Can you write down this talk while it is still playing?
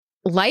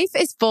Life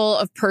is full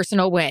of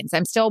personal wins.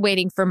 I'm still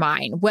waiting for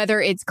mine.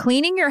 Whether it's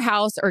cleaning your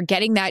house or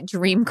getting that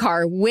dream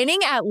car, winning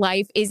at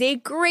life is a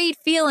great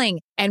feeling.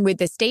 And with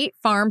the State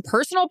Farm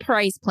Personal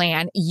Price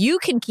Plan, you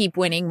can keep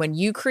winning when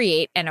you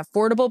create an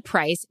affordable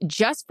price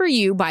just for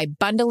you by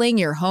bundling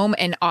your home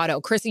and auto.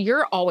 Krista,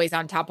 you're always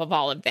on top of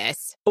all of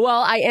this.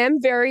 Well, I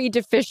am very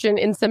deficient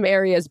in some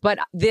areas, but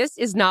this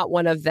is not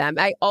one of them.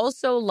 I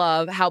also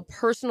love how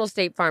personal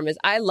State Farm is.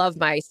 I love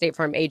my State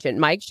Farm agent,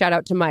 Mike. Shout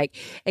out to Mike.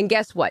 And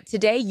guess what?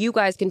 Today, you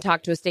guys can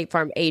talk to a State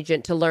Farm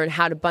agent to learn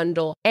how to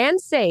bundle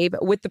and save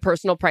with the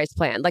Personal Price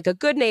Plan. Like a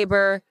good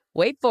neighbor,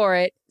 wait for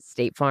it,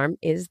 State Farm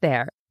is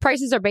there.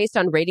 Prices are based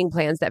on rating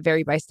plans that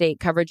vary by state.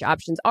 Coverage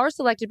options are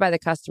selected by the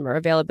customer.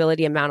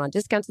 Availability, amount on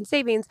discounts and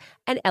savings,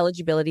 and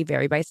eligibility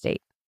vary by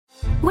state.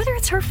 Whether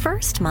it's her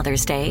first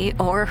Mother's Day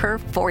or her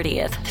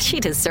 40th, she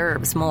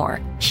deserves more.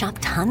 Shop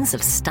tons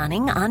of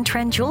stunning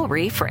on-trend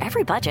jewelry for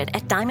every budget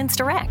at Diamonds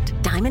Direct.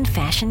 Diamond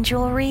fashion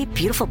jewelry,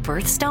 beautiful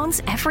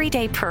birthstones,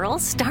 everyday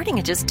pearls starting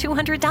at just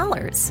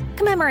 $200.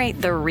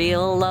 Commemorate the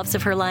real loves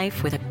of her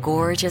life with a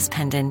gorgeous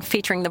pendant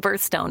featuring the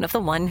birthstone of the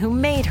one who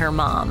made her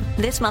mom.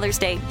 This Mother's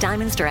Day,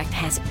 Diamonds Direct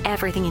has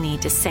everything you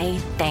need to say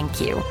thank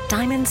you.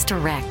 Diamonds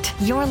Direct.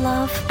 Your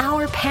love,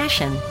 our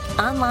passion.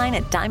 Online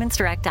at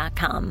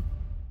diamondsdirect.com.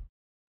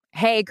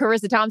 Hey,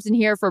 Carissa Thompson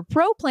here for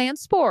Pro Plan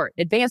Sport,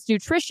 advanced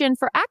nutrition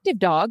for active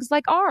dogs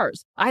like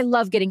ours. I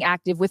love getting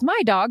active with my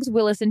dogs,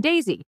 Willis and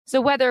Daisy. So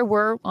whether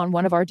we're on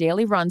one of our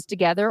daily runs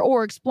together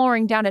or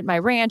exploring down at my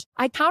ranch,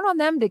 I count on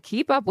them to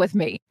keep up with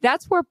me.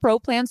 That's where Pro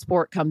Plan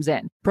Sport comes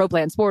in. Pro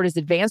Plan Sport is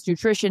advanced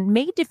nutrition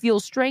made to fuel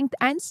strength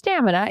and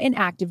stamina in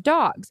active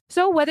dogs.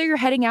 So whether you're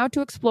heading out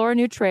to explore a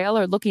new trail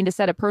or looking to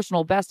set a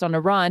personal best on a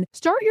run,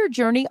 start your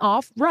journey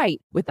off right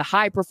with the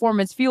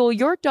high-performance fuel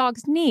your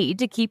dogs need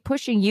to keep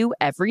pushing you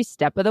every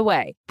step of the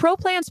way. Pro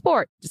Plan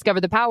Sport.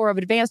 Discover the power of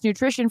advanced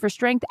nutrition for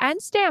strength and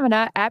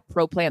stamina at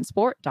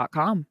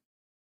ProPlansport.com.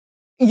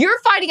 You're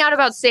finding out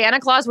about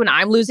Santa Claus when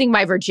I'm losing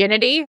my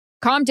virginity?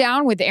 Calm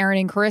Down with Aaron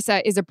and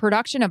Carissa is a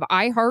production of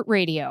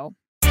iHeartRadio.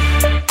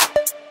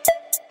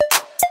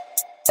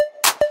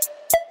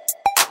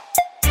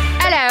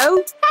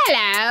 Hello.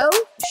 Hello.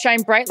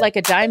 Shine bright like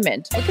a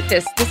diamond. Look at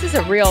this. This is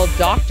a real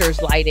doctor's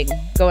lighting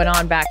going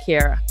on back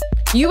here.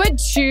 You had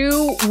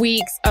 2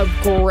 weeks of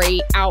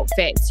great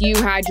outfits. You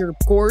had your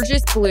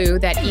gorgeous blue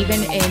that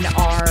even in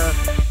our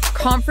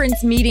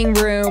conference meeting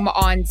room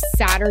on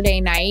Saturday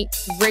night,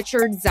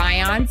 Richard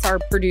Zions, our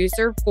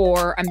producer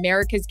for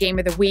America's Game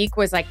of the Week,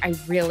 was like, I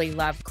really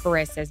love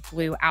Carissa's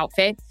blue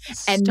outfit.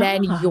 And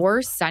then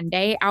your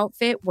Sunday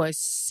outfit was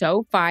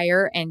so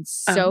fire and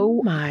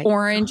so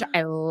orange. God.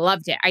 I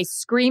loved it. I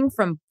screamed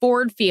from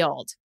Ford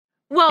Field.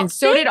 Well, and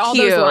so did all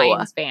those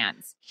Lions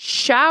fans.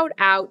 Shout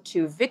out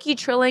to Vicky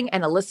Trilling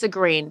and Alyssa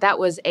Green. That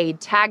was a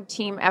tag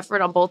team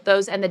effort on both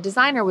those. And the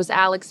designer was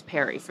Alex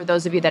Perry, for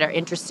those of you that are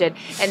interested.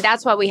 And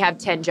that's why we have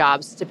 10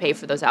 jobs to pay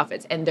for those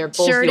outfits. And they're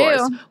both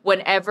yours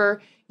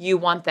whenever you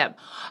want them.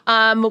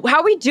 How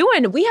are we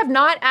doing? We have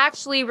not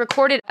actually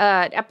recorded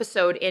an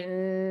episode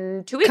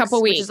in 2 weeks,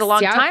 which is a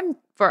long time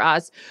for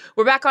us.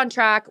 We're back on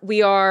track.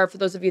 We are, for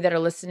those of you that are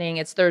listening,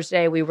 it's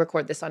Thursday. We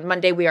record this on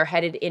Monday. We are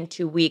headed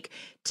into week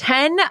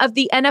 10 of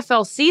the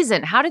NFL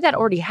season. How did that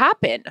already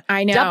happen?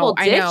 I know. Double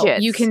digits. I know.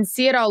 You can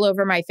see it all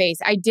over my face.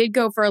 I did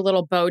go for a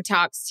little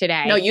Botox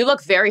today. No, you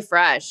look very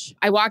fresh.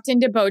 I walked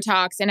into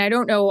Botox, and I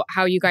don't know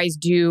how you guys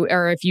do,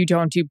 or if you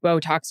don't do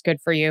Botox,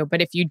 good for you.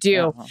 But if you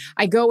do,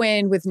 I go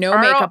in with no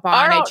makeup on.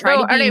 I try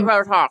to be any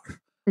Botox.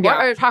 Yeah. What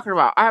are you talking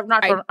about? I have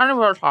not done any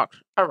Botox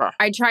ever.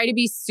 I try to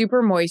be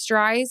super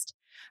moisturized.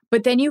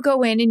 But then you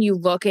go in and you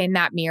look in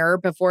that mirror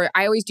before.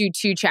 I always do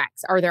 2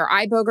 checks. Are there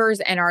eye boogers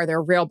and are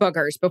there real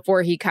boogers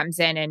before he comes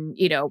in and,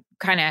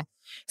 kind of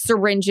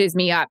syringes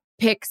me up,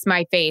 picks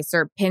my face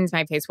or pins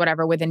my face,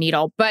 whatever, with a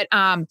needle. But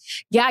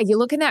you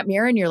look in that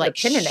mirror and you're like,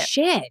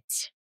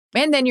 shit.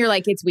 And then you're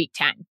like, it's week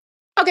 10.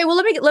 Okay, well,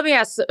 let me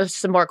ask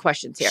some more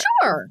questions here.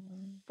 Sure.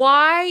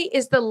 Why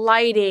is the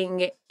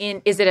lighting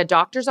is it a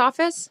doctor's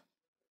office?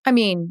 I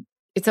mean,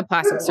 it's a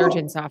plastic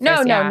surgeon's office.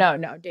 No.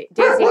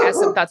 Daisy has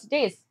some thoughts.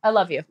 Daisy, I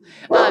love you.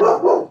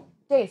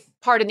 Daisy,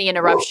 pardon the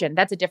interruption.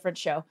 That's a different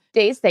show.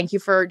 Daisy, thank you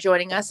for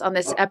joining us on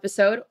this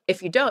episode.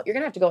 If you don't, you're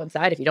going to have to go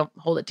inside if you don't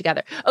hold it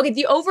together. Okay,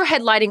 the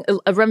overhead lighting,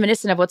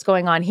 reminiscent of what's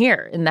going on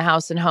here in the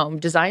House and Home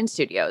Design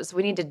Studios.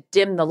 We need to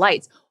dim the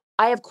lights.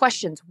 I have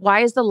questions.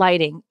 Why is the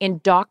lighting in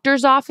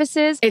doctors'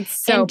 offices and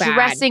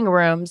dressing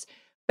rooms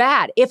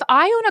bad? If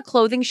I own a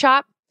clothing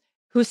shop,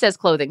 who says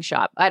clothing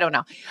shop? I don't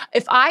know.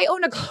 If I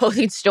own a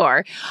clothing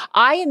store,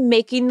 I am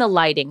making the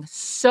lighting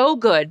so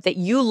good that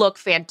you look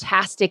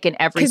fantastic in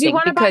everything. Because you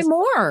want to buy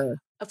more.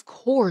 Of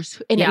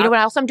course. And you know what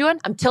else I'm doing?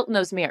 I'm tilting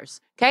those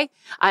mirrors, okay?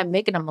 I'm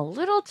making them a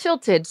little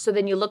tilted so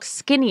then you look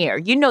skinnier.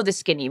 You know the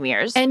skinny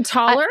mirrors. And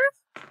taller?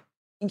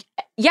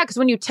 Yeah, because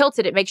when you tilt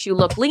it, it makes you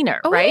look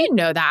leaner, I right? didn't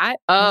know that.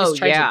 I Oh, just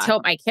tried yeah. to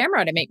tilt my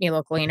camera to make me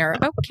look leaner.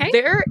 Okay.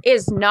 There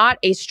is not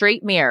a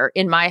straight mirror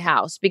in my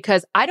house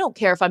because I don't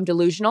care if I'm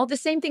delusional. The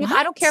same thing,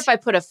 I don't care if I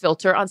put a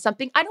filter on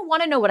something. I don't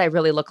want to know what I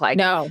really look like.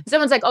 No.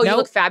 Someone's like, oh, you Nope.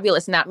 look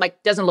fabulous. And that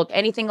like doesn't look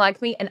anything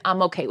like me. And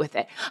I'm okay with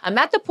it. I'm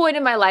at the point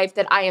in my life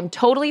that I am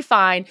totally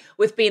fine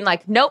with being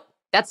like, nope,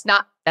 that's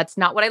not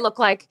what I look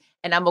like.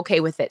 And I'm okay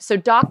with it. So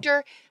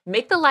doctor,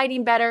 make the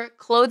lighting better.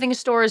 Clothing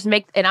stores and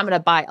I'm going to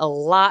buy a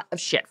lot of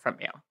shit from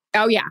you.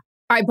 Oh, yeah.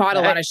 I bought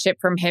a lot of shit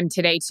from him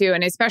today, too.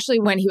 And especially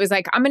when he was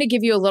like, I'm going to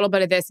give you a little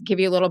bit of this, give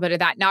you a little bit of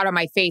that, not on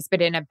my face,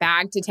 but in a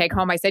bag to take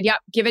home. I said, yep,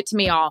 give it to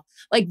me all.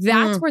 Like,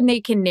 that's when they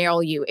can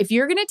nail you. If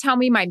you're going to tell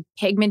me my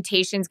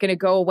pigmentation's going to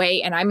go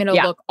away and I'm going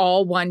to look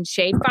all one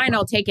shade, fine,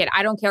 I'll take it.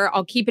 I don't care.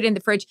 I'll keep it in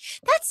the fridge.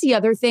 That's the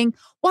other thing.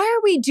 Why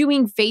are we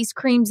doing face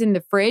creams in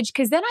the fridge?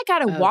 Because then I got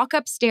to walk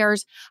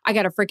upstairs. I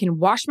got to freaking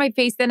wash my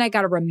face. Then I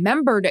got to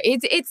remember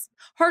it's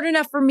hard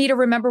enough for me to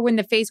remember when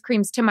the face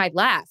cream's to my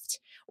left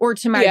or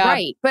to my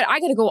right. But I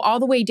got to go all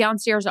the way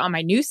downstairs on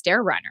my new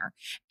stair runner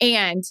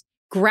and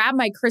grab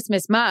my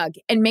Christmas mug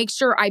and make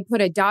sure I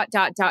put a dot,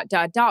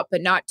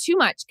 but not too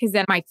much because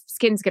then my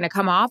skin's going to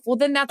come off. Well,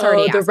 then that's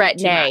already the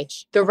retin-A.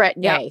 The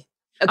retin-A. Yep.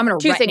 I'm going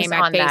to retin-A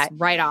my face that.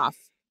 right off.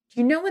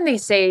 You know when they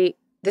say,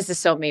 this is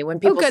so me, when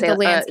people good, say— the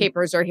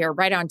landscapers are here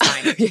right on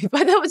time.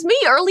 But that was me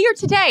earlier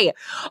today.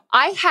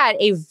 I had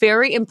a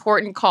very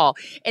important call.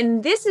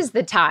 And this is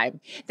the time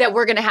that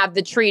we're going to have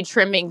the tree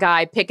trimming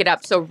guy pick it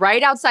up. So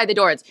right outside the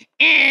door, it's,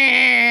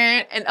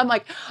 and I'm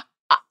like,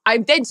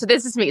 so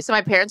this is me. So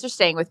my parents are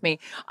staying with me.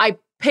 I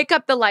pick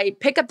up the light,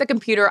 pick up the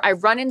computer. I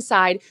run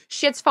inside.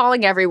 Shit's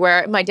falling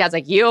everywhere. And my dad's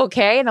like, you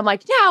okay? And I'm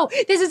like, no,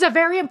 this is a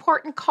very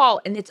important call.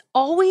 And it's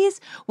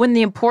always when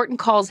the important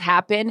calls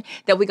happen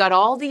that we got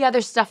all the other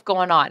stuff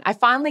going on. I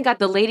finally got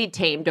the lady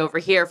tamed over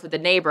here for the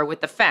neighbor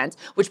with the fence,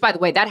 which, by the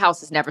way, that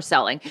house is never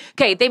selling.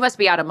 Okay, they must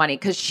be out of money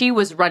because she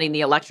was running the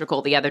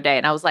electrical the other day.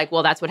 And I was like,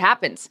 well, that's what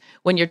happens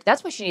when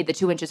that's why she need the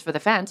 2 inches for the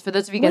fence. For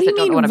those of you guys that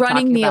don't know what I'm talking about.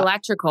 Running the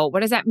electrical?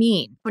 What does that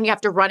mean? When you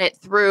have to run it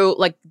through,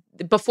 like,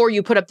 before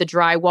you put up the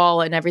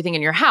drywall and everything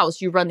in your house,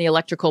 you run the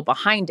electrical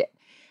behind it.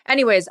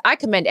 Anyways, I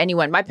commend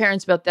anyone. My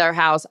parents built their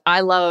house.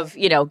 I love,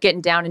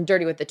 getting down and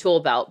dirty with the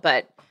tool belt,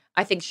 but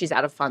I think she's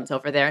out of funds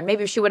over there. And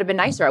maybe if she would have been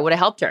nicer, I would have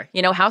helped her.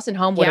 House and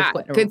Home would have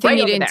put her good thing right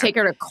you over didn't take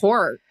her to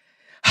court.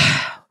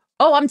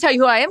 Oh, I'm telling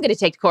you who I am going to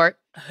take to court.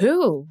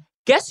 Who?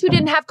 Guess who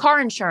didn't have car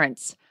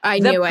insurance? I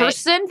knew it. The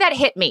person that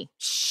hit me.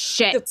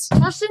 Shit. The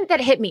person that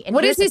hit me. And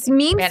what does this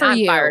mean for I'm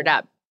you? Fired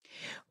up.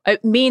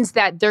 It means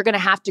that they're going to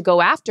have to go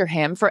after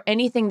him for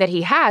anything that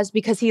he has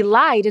because he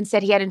lied and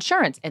said he had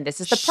insurance. And this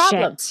is the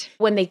problem.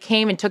 When they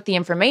came and took the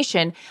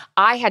information,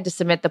 I had to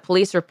submit the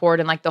police report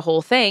and like the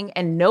whole thing,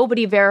 and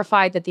nobody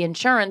verified that the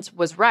insurance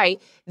was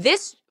right.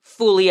 This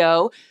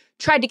foolio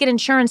tried to get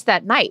insurance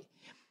that night.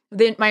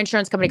 Then my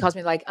insurance company calls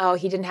me like, oh,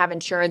 he didn't have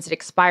insurance. It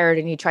expired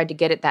and he tried to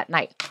get it that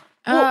night.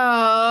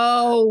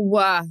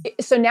 Well,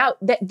 so now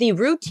the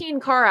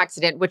routine car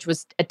accident, which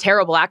was a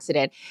terrible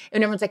accident,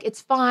 and everyone's like,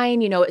 it's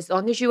fine, as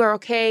long as you are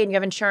okay and you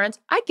have insurance.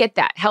 I get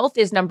that. Health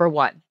is number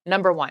one.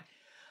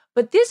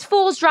 But this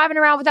fool's driving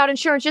around without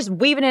insurance, just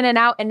weaving in and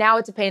out, and now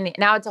it's a pain.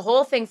 Now it's a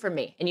whole thing for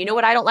me. And you know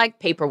what I don't like?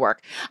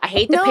 Paperwork. I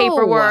hate the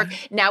paperwork.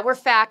 Now we're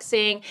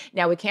faxing.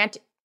 Now we can't.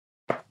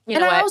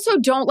 I also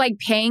don't like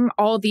paying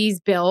all these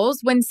bills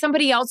when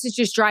somebody else is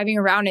just driving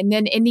around and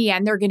then in the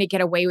end, they're going to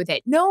get away with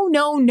it. No.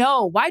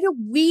 Why do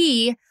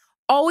we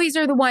always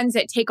are the ones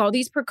that take all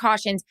these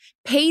precautions,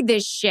 pay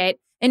this shit?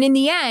 And in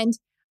the end,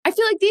 I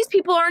feel like these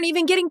people aren't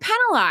even getting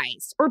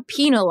penalized or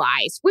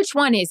penalized. Which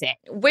one is it?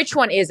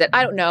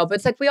 I don't know. But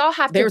it's like we all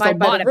have to abide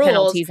by the rules. There's a lot of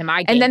penalties in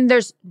my game. And then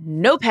there's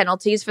no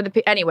penalties for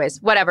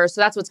anyways, whatever.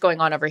 So that's what's going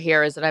on over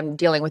here is that I'm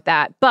dealing with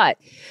that. But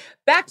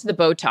back to the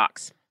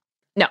Botox.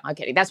 No, I'm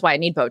kidding. That's why I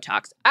need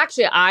Botox.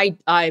 Actually,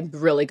 I'm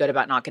really good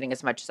about not getting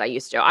as much as I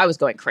used to. I was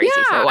going crazy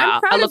for a while.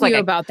 I'm proud of you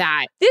about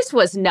that. This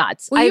was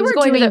nuts. Well, you were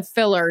doing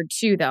filler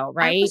too, though,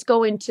 right? I was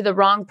going to the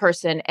wrong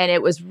person, and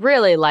it was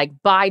really like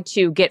buy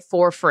two, get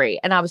four free.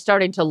 And I was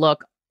starting to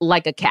look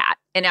like a cat,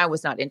 and I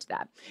was not into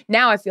that.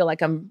 Now I feel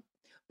like I'm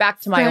back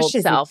to my old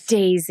self.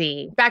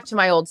 Daisy. Back to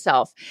my old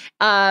self.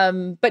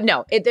 But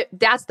no,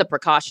 that's the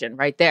precaution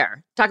right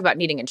there. Talk about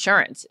needing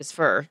insurance is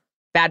for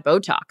bad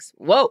Botox.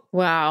 Whoa.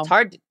 Wow. It's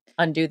hard to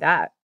undo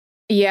that.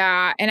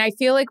 Yeah. And I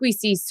feel like we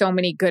see so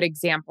many good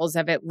examples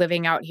of it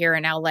living out here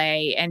in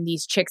LA and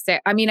these chicks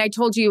that, I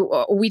told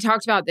you, we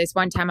talked about this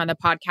one time on the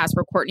podcast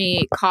where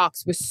Courtney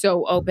Cox was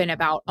so open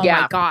about,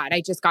 my God,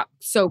 I just got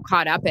so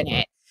caught up in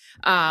it.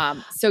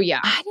 So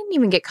yeah. I didn't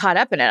even get caught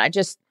up in it. I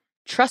just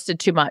trusted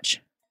too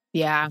much.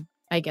 Yeah,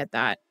 I get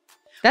that.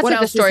 That's like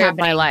the story of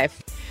my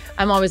life.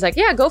 I'm always like,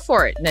 yeah, go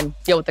for it. And then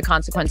deal with the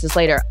consequences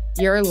later.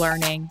 You're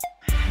learning.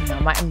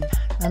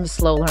 I'm a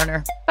slow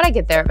learner, but I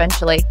get there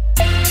eventually.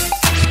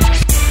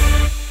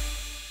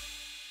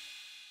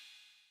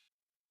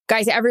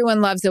 Guys, everyone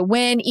loves a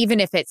win,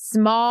 even if it's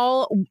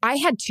small. I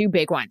had two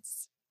big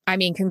ones.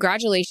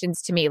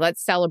 Congratulations to me.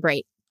 Let's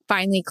celebrate.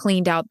 Finally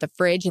cleaned out the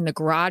fridge in the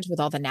garage with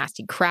all the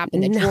nasty crap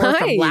in the drawer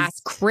from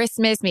last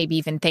Christmas, maybe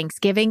even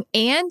Thanksgiving.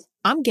 And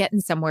I'm getting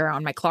somewhere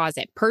on my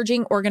closet.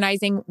 Purging,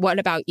 organizing. What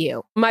about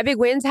you? My big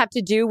wins have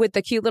to do with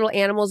the cute little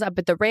animals up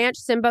at the ranch.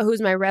 Simba,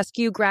 who's my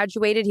rescue,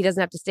 graduated. He doesn't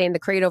have to stay in the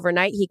crate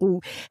overnight. He can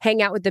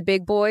hang out with the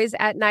big boys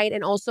at night.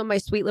 And also my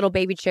sweet little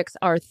baby chicks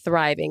are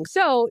thriving.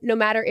 So no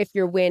matter if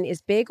your win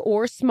is big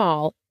or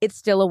small, it's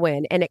still a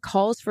win. And it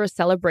calls for a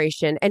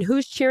celebration. And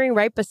who's cheering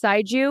right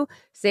beside you?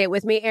 Say it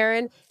with me,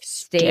 Erin.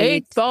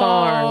 State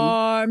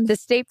Farm. The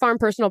State Farm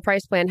Personal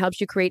Price Plan helps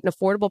you create an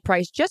affordable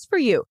price just for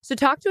you. So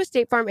talk to a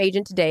State Farm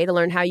agent today to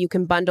learn how you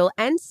can bundle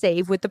and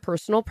save with the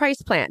Personal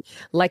Price Plan.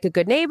 Like a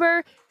good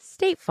neighbor,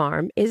 State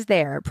Farm is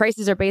there.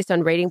 Prices are based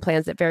on rating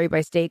plans that vary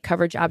by state.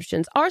 Coverage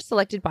options are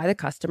selected by the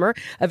customer.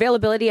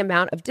 Availability,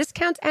 amount of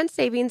discounts and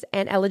savings,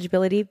 and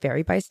eligibility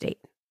vary by state.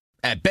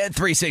 At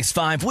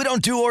Bet365, we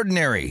don't do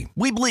ordinary.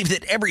 We believe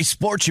that every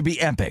sport should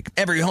be epic.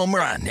 Every home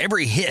run,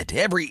 every hit,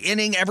 every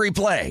inning, every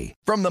play.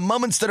 From the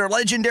moments that are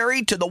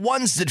legendary to the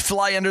ones that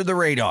fly under the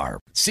radar.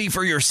 See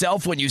for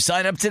yourself when you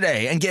sign up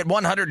today and get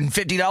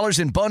 $150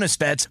 in bonus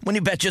bets when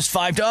you bet just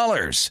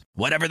 $5.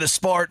 Whatever the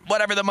sport,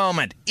 whatever the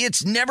moment,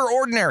 it's never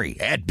ordinary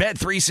at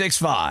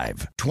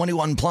Bet365.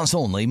 21 plus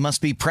only.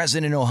 Must be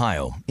present in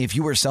Ohio. If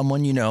you or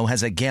someone you know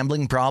has a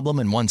gambling problem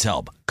and wants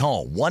help,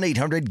 call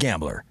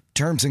 1-800-GAMBLER.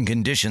 Terms and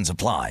conditions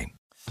apply.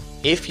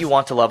 If you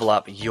want to level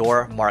up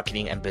your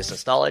marketing and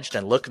business knowledge,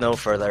 then look no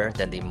further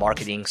than the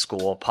Marketing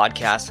School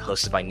podcast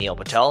hosted by Neil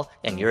Patel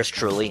and yours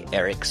truly,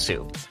 Eric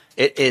Su.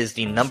 It is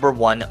the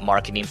 #1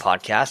 marketing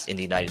podcast in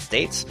the United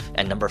States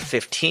and number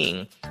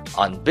 15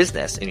 on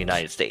business in the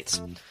United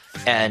States.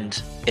 And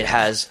it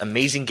has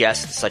amazing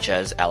guests such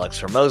as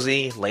Alex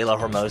Hormozi, Layla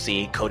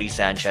Hormozi, Cody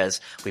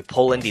Sanchez. We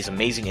pull in these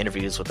amazing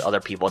interviews with other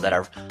people that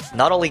are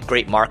not only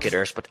great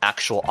marketers, but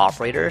actual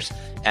operators.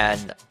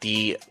 And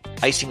the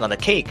icing on the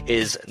cake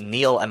is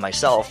Neil and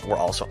myself were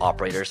also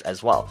operators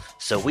as well.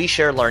 So we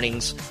share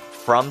learnings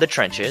from the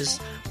trenches.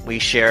 We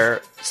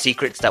share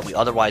secrets that we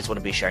otherwise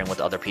wouldn't be sharing with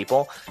other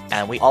people.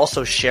 And we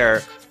also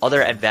share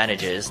other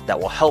advantages that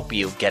will help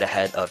you get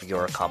ahead of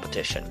your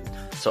competition.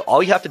 So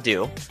all you have to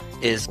do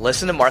is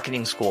listen to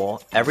Marketing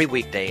School every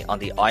weekday on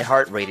the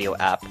iHeartRadio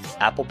app,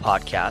 Apple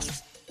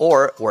Podcasts,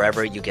 or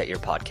wherever you get your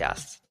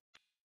podcasts.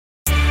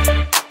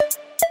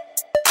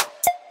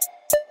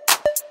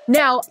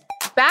 Now,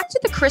 back to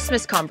the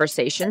Christmas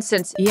conversation,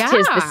 since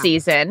 'tis the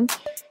season.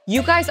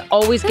 You guys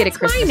always get a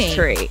Christmas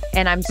tree,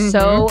 and I'm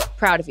so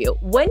proud of you.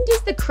 When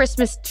does the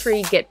Christmas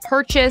tree get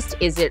purchased?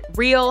 Is it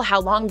real?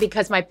 How long?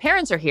 Because my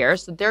parents are here,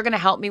 so they're going to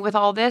help me with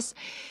all this.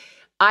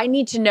 I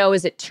need to know,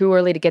 is it too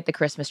early to get the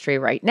Christmas tree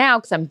right now?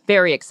 Because I'm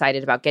very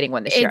excited about getting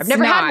one this year. I've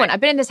never had one. I've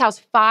been in this house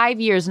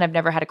 5 years, and I've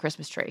never had a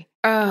Christmas tree.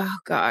 Oh,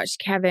 gosh.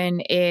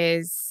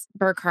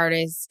 Burkhardt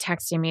is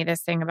texting me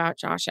this thing about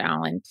Josh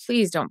Allen.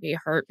 Please don't be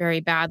hurt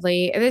very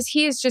badly.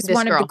 He is just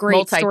one of the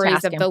great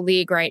stories of the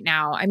league right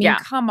now. I mean,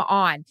 come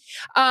on.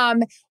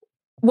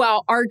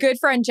 Well, our good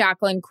friend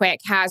Jacqueline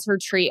Quick has her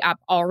tree up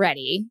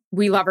already.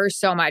 We love her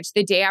so much.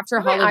 The day after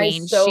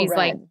Halloween, she's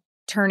like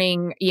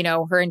turning,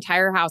 her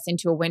entire house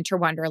into a winter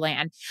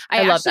wonderland.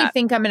 I actually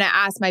think I'm going to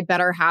ask my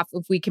better half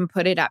if we can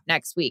put it up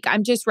next week.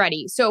 I'm just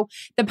ready. So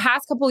the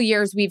past couple of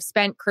years, we've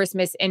spent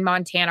Christmas in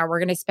Montana. We're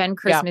going to spend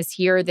Christmas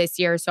here this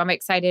year. So I'm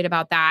excited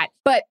about that.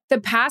 But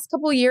the past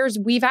couple of years,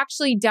 we've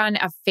actually done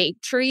a fake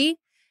tree.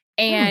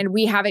 And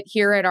we have it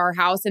here at our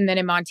house. And then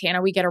in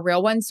Montana, we get a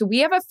real one. So we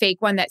have a fake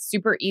one that's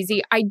super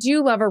easy. I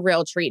do love a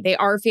real tree. They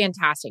are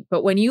fantastic.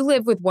 But when you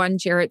live with one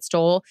Jarrett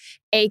Stoll,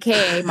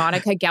 AKA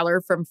Monica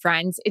Geller from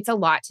Friends, it's a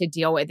lot to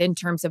deal with in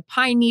terms of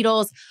pine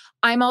needles.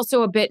 I'm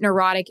also a bit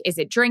neurotic. Is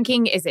it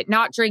drinking? Is it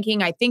not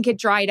drinking? I think it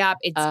dried up.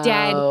 It's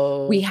dead.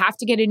 We have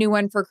to get a new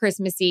one for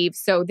Christmas Eve.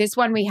 So this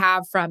one we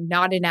have from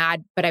not an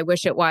ad, but I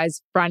wish it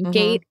was,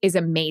 Frontgate is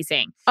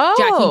amazing.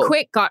 Jackie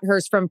Quick got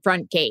hers from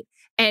Frontgate.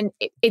 And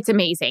it's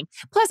amazing.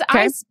 Plus,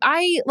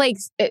 I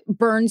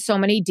burn so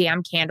many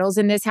damn candles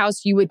in this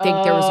house. You would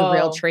think there was a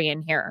real tree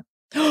in here.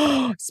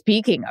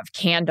 Speaking of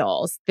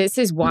candles, this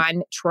is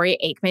one Troy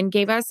Aikman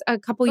gave us a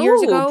couple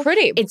years ago.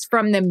 Pretty. It's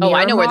from the Miramar.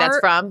 I know where that's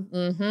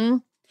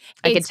from.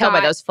 I can tell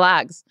by those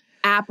flags.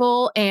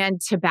 Apple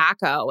and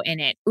tobacco in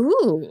it.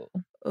 Ooh,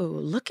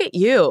 look at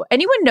you.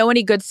 Anyone know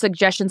any good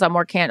suggestions on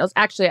more candles?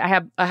 Actually, I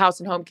have a house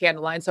and home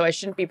candle line, so I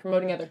shouldn't be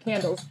promoting other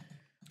candles.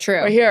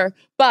 True. Right here.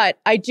 But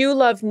I do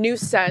love new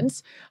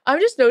scents. I'm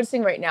just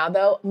noticing right now,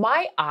 though,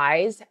 my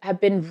eyes have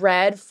been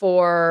red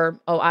for,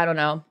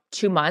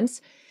 2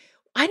 months.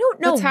 I don't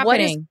know what's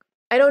happening.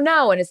 I don't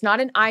know. And it's not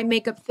an eye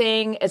makeup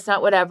thing. It's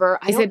not whatever.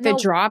 Is it the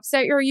drops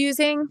that you're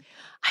using?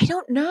 I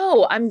don't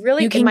know.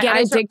 You can get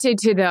addicted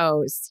to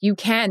those. You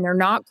can. They're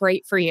not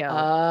great for you.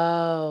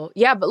 Oh.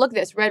 Yeah, but look at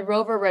this. Red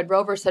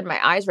Rover said my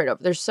eyes right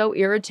over. They're so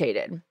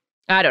irritated.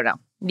 I don't know.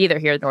 Neither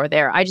here nor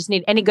there. I just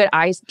need any good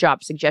eye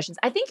drop suggestions.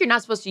 I think you're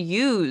not supposed to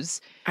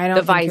use the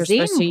Visine, you're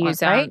supposed to use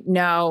them. Right?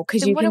 No,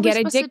 because you can get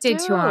addicted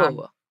to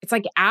them. It's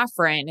like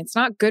Afrin. It's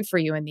not good for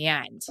you in the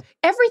end.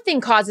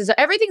 Everything's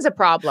a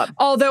problem.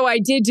 Although I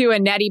did do a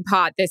neti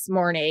pot this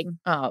morning.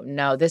 Oh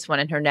no, this one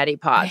in her neti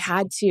pot. I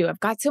had to. I've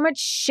got so much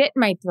shit in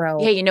my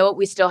throat. Hey, you know what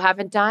we still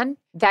haven't done?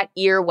 That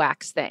ear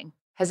wax thing.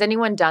 Has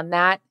anyone done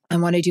that? I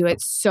want to do it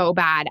so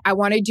bad. I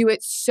went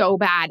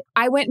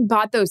and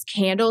bought those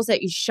candles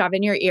that you shove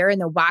in your ear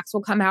and the wax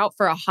will come out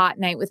for a hot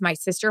night with my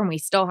sister, and we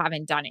still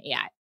haven't done it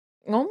yet.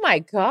 Oh my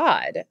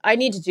God. I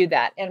need to do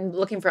that. And I'm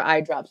looking for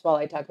eye drops while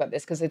I talk about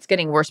this because it's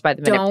getting worse by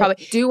the minute. Don't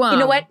do them. You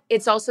know what?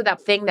 It's also that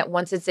thing that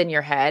once it's in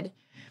your head,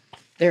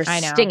 they're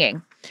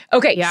stinging.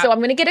 Okay, so I'm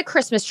going to get a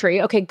Christmas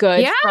tree. Okay, good.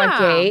 Yeah. Front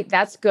gate.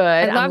 That's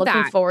good. I'm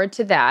looking forward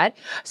to that.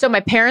 So my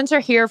parents are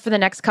here for the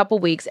next couple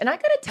weeks. And I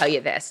got to tell you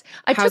this.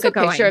 I took a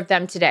picture of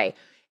them today.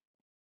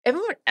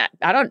 Everyone,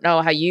 I don't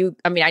know how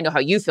I know how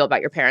you feel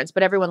about your parents,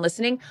 but everyone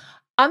listening,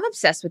 I'm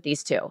obsessed with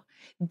these two.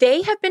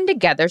 They have been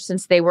together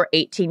since they were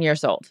 18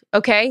 years old,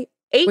 okay?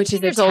 18 Which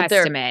is years a old,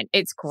 testament.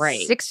 It's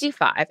great.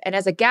 65. And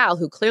as a gal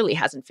who clearly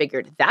hasn't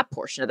figured that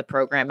portion of the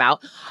program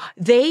out,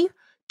 they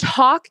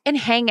talk and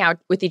hang out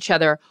with each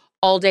other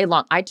all day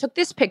long. I took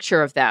this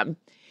picture of them.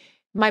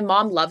 My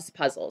mom loves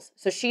puzzles.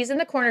 So she's in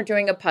the corner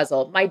doing a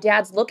puzzle. My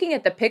dad's looking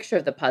at the picture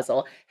of the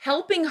puzzle,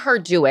 helping her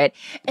do it.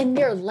 And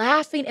they're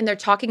laughing and they're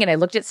talking. And I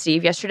looked at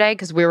Steve yesterday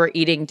because we were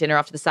eating dinner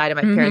off to the side and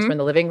my parents were in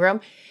the living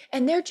room.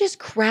 And they're just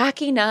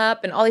cracking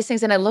up and all these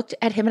things. And I looked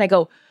at him and I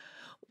go,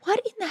 what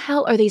in the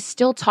hell are they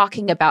still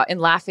talking about and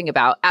laughing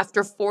about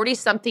after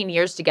 40-something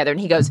years together? And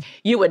he goes,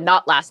 you would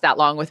not last that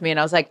long with me. And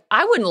I was like,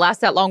 I wouldn't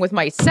last that long with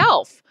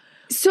myself.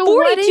 So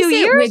what is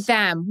it with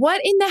them?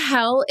 What in the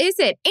hell is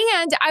it?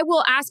 And I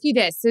will ask you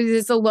this. So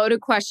this is a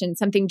loaded question,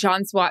 something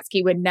John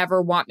Swatsky would never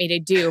want me to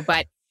do,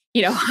 but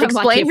I'm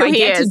lucky if I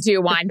get to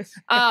do one.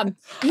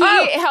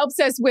 He helps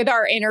us with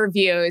our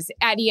interviews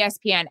at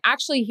ESPN.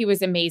 Actually, he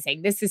was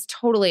amazing. This is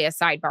totally a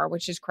sidebar,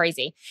 which is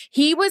crazy.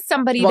 He was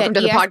somebody that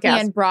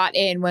ESPN brought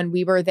in when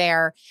we were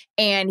there,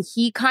 and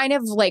he kind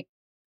of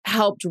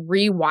helped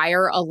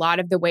rewire a lot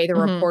of the way the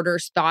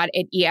reporters thought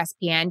at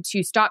ESPN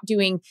to stop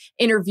doing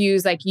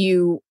interviews like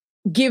you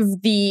give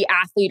the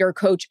athlete or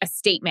coach a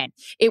statement.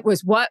 It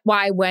was what,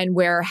 why, when,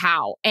 where,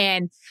 how.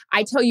 And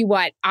I tell you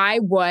what,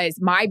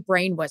 my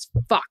brain was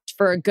fucked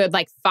for a good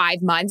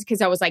 5 months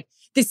because I was like,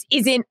 this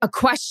isn't a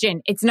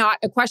question. It's not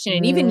a question.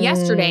 And even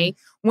yesterday,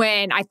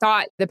 when I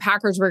thought the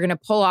Packers were going to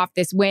pull off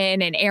this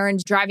win and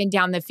Aaron's driving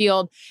down the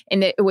field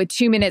and with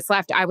 2 minutes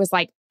left, I was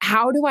like,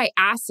 how do I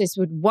ask this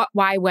with what,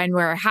 why, when,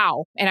 where,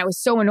 how? And I was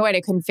so annoyed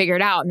I couldn't figure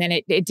it out. And then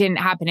it didn't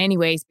happen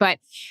anyways. But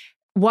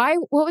what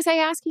was I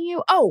asking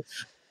you? Oh,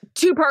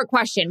 2-part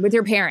question with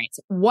your parents.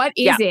 What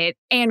is it?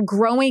 And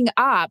growing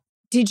up,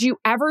 did you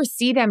ever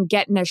see them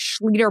get in a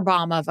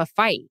Schlitterbahn of a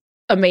fight?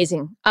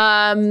 Amazing.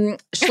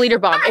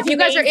 Schlitterbahn. If you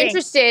guys are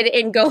interested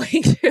in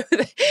going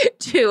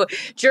to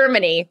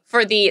Germany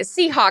for the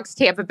Seahawks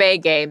Tampa Bay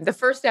game, the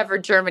first ever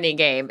Germany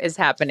game is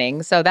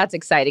happening. So that's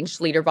exciting.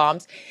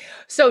 Schlitterbahns.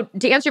 So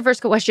to answer your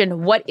first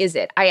question, what is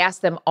it? I ask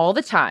them all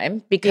the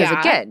time because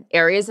again,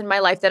 areas in my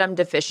life that I'm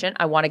deficient,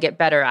 I want to get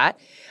better at.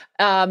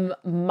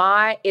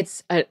 It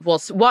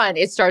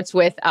starts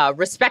with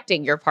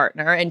respecting your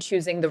partner and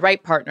choosing the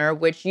right partner,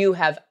 which you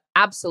have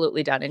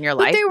absolutely done in your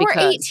life. But they were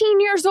 18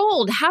 years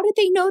old. How did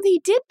they know they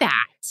did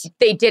that?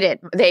 They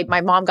didn't.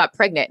 My mom got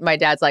pregnant. My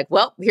dad's like,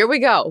 well, here we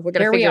go. We're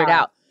going to figure it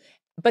out.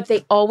 But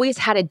they always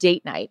had a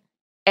date night.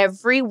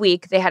 Every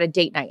week they had a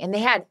date night and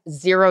they had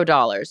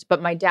 $0.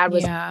 But my dad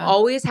was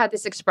always had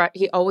this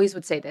he always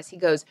would say this. He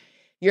goes,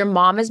 your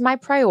mom is my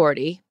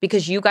priority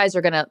because you guys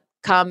are going to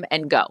come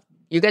and go.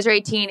 You guys are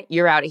 18,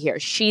 you're out of here.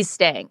 She's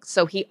staying.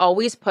 So he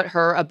always put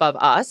her above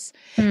us.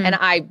 And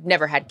I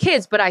never had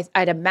kids, but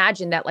I'd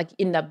imagine that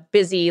in the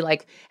busy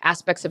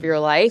aspects of your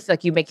life,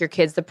 you make your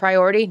kids the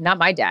priority. Not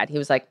my dad. He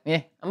was like,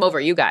 I'm over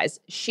you guys.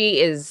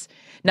 She is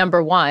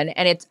number one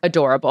and it's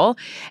adorable.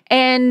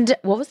 And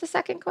what was the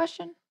second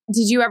question?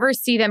 Did you ever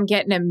see them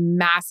get in a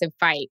massive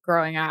fight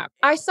growing up?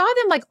 I saw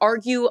them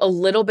argue a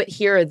little bit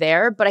here or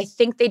there, but I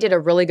think they did a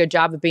really good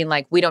job of being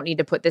we don't need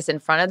to put this in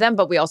front of them,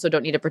 but we also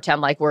don't need to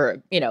pretend we're,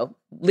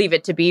 leave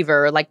it to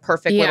Beaver,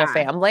 perfect little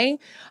family.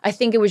 I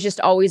think it was just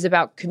always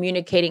about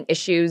communicating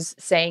issues,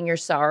 saying you're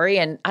sorry.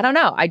 And I don't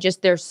know.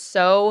 They're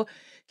so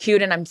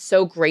cute and I'm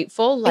so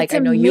grateful. It's I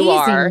know amazing. You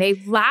are.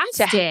 They've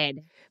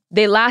lasted.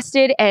 They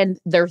lasted and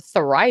they're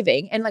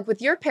thriving. And with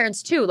your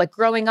parents too,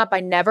 growing up, I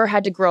never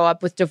had to grow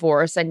up with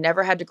divorce. I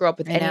never had to grow up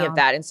with any of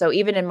that. And so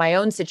even in my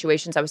own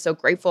situations, I was so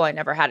grateful I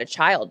never had a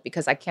child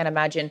because I can't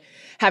imagine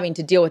having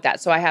to deal with that.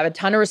 So I have a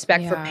ton of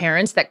respect for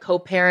parents that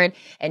co-parent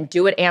and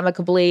do it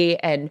amicably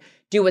and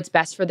do what's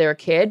best for their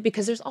kid,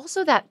 because there's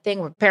also that thing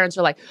where parents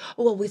are like,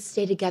 oh, well, we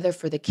stay together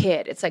for the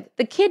kid. It's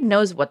the kid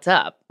knows what's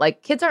up.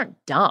 Kids aren't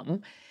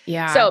dumb.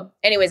 Yeah. So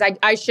anyways,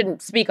 I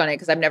shouldn't speak on it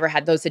because I've never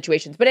had those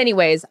situations. But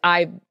anyways,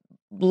 I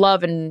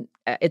love and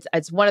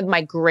it's one of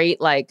my great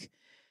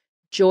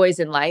joys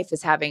in life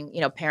is having,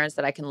 parents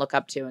that I can look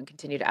up to and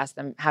continue to ask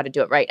them how to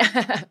do it right.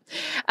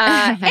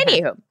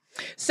 Anywho,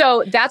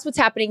 So that's what's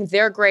happening.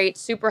 They're great,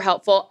 super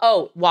helpful.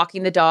 Oh,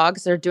 walking the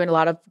dogs. They're doing a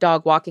lot of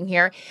dog walking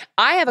here.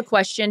 I have a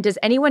question. Does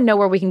anyone know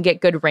where we can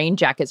get good rain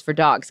jackets for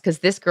dogs? Because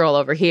this girl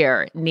over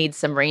here needs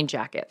some rain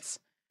jackets.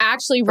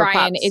 Actually,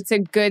 Ryan, it's a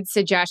good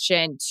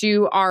suggestion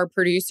to our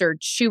producer,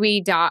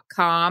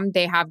 Chewy.com.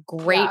 They have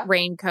great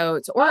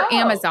raincoats, or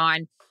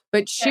Amazon.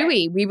 But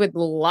Chewy, we would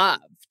love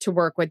to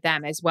work with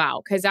them as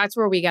well, because that's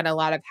where we get a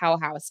lot of How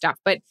stuff.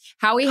 But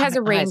Howie has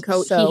a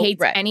raincoat. He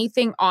hates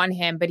anything on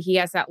him, but he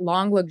has that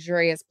long,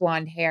 luxurious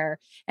blonde hair.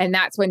 And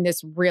that's when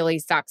this really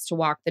sucks to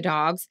walk the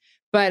dogs.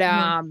 But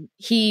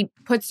he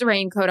puts the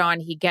raincoat on.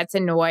 He gets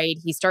annoyed.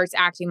 He starts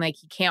acting like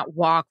he can't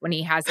walk when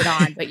he has it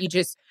on. But you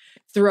just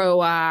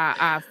throw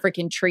a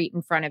freaking treat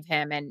in front of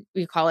him and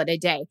we call it a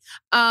day.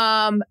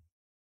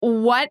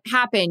 What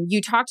happened?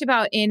 You talked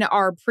about in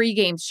our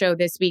pregame show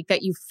this week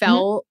that you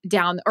fell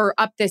down or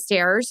up the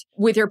stairs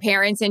with your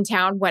parents in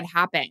town. What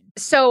happened?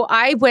 So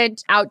I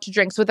went out to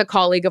drinks with a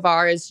colleague of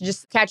ours,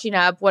 just catching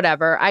up,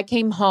 whatever. I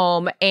came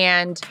home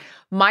and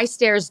my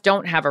stairs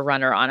don't have a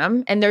runner on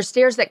them. And there's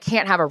stairs that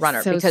can't have a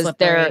runner because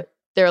slippery.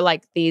 They're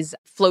like these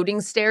floating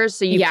stairs.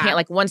 So you can't,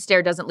 like, one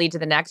stair doesn't lead to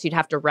the next. You'd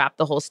have to wrap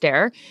the whole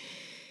stair.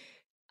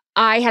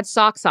 I had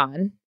socks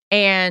on.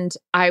 And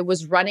I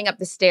was running up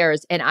the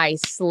stairs and I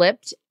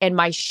slipped and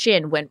my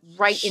shin went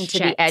right into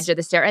the edge of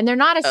the stair. And they're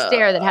not a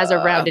stair that has a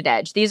rounded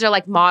edge. These are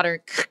like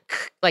modern,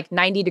 like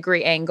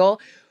 90-degree angle,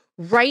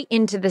 right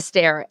into the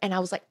stair. And I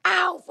was like,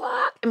 ow,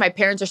 fuck. And my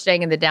parents are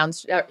staying in the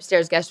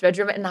downstairs guest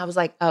bedroom. And I was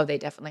like, oh, they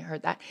definitely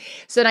heard that.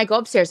 So then I go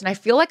upstairs and I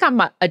feel like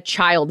I'm a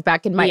child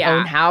back in my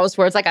own house,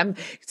 where it's like I'm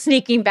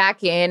sneaking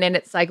back in and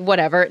it's like,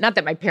 whatever. Not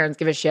that my parents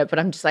give a shit, but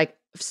I'm just like,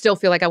 still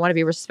feel like I want to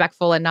be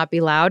respectful and not be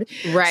loud.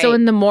 Right. So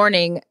in the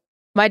morning,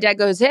 my dad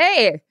goes,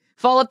 hey,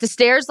 fall up the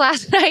stairs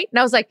last night? And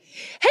I was like,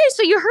 hey,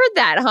 so you heard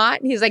that, huh?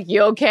 And he's like,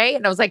 you okay?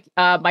 And I was like,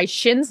 my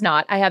shin's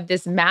not. I have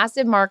this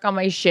massive mark on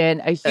my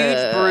shin, a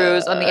huge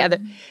bruise on the other.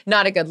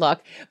 Not a good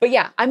look. But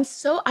yeah,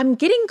 I'm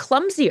getting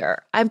clumsier.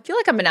 I feel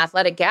like I'm an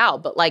athletic gal,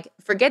 but like,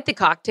 forget the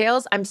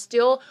cocktails. I'm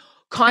still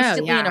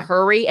constantly in a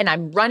hurry and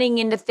I'm running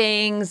into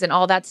things and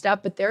all that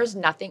stuff, but there's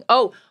nothing.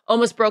 Oh,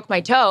 almost broke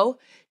my toe.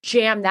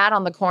 Jammed that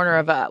on the corner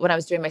of when I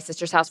was doing my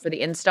sister's house for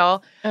the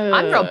install.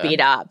 I'm real beat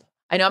up.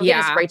 I know I'm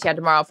getting spray tan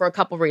tomorrow for a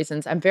couple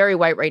reasons. I'm very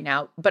white right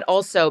now, but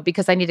also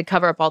because I need to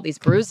cover up all these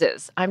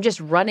bruises. I'm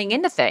just running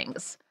into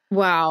things.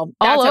 Wow.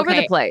 All over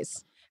the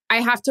place.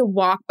 I have to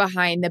walk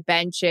behind the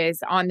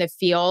benches on the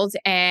field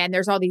and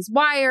there's all these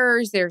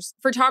wires, there's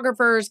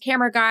photographers,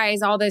 camera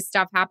guys, all this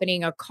stuff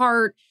happening, a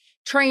cart,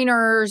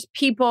 trainers,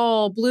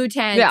 people, blue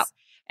tents. Yeah.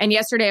 And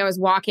yesterday I was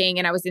walking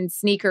and I was in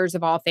sneakers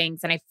of all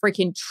things and I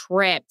freaking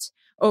tripped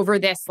over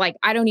this, like,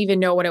 I don't even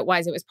know what it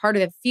was. It was part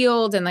of the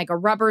field and like a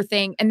rubber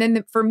thing. And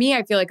then for me,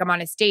 I feel like I'm on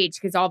a stage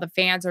because all the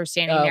fans are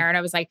standing there. And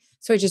I was like,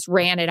 so I just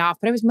ran it off.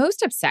 But I was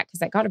most upset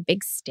because I got a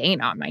big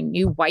stain on my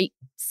new white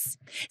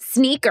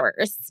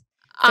sneakers.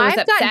 So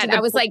I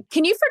was like,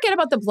 can you forget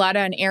about the blood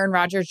on Aaron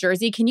Rodgers'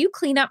 jersey? Can you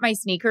clean up my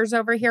sneakers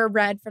over here,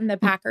 red from the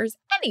Packers?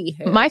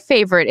 Anywho. My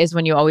favorite is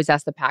when you always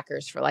ask the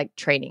Packers for like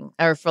training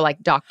or for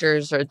like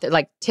doctors or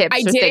like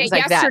tips or things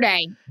like that.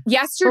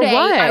 Yesterday,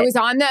 I was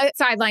on the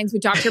sidelines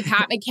with Dr.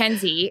 Pat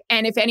McKenzie.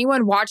 And if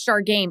anyone watched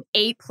our game,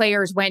 8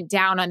 players went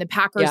down on the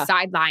Packers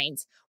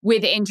sidelines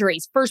with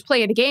injuries. First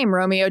play of the game,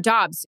 Romeo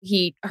Doubs,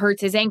 he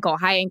hurts his ankle,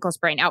 high ankle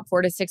sprain, out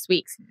 4 to 6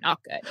 weeks. Not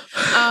good.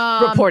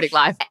 Reporting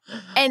live.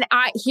 And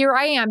here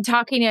I am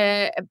talking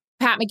to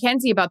Pat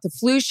McKenzie about the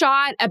flu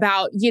shot,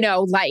 about,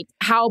 like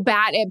how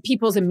bad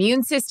people's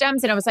immune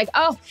systems. And I was like,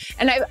 oh,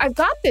 and I've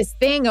got this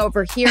thing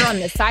over here on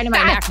the side of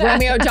my neck,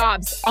 Romeo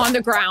Doubs on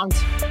the ground.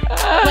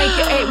 Like,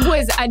 it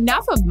was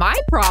enough of my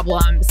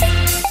problems.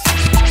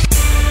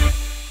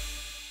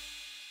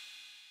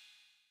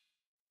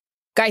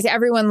 Guys,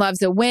 everyone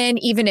loves a win,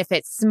 even if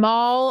it's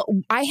small.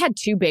 I had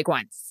 2 big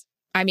ones.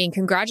 I mean,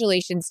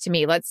 congratulations to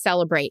me. Let's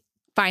celebrate.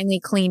 Finally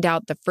cleaned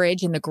out the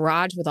fridge in the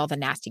garage with all the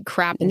nasty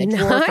crap in the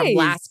drawer from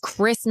last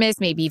Christmas,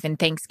 maybe even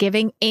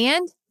Thanksgiving.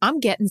 And I'm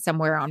getting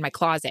somewhere on my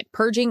closet.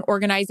 Purging,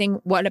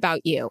 organizing. What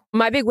about you?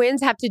 My big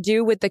wins have to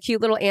do with the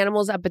cute little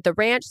animals up at the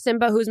ranch.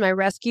 Simba, who's my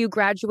rescue,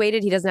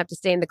 graduated. He doesn't have to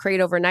stay in the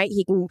crate overnight.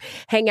 He can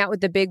hang out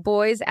with the big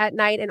boys at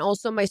night. And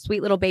also my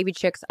sweet little baby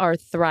chicks are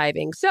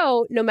thriving.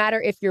 So no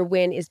matter if your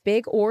win is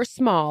big or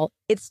small,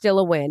 it's still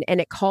a win. And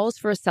it calls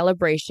for a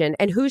celebration.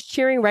 And who's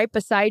cheering right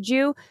beside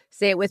you?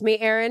 Say it with me,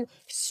 Erin.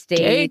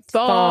 State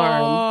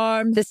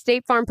Farm. The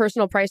State Farm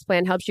Personal Price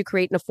Plan helps you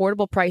create an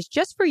affordable price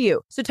just for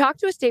you. So talk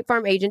to a State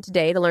Farm agent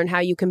today to learn how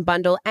you can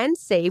bundle and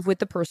save with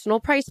the Personal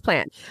Price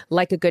Plan.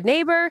 Like a good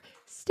neighbor,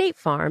 State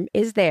Farm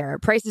is there.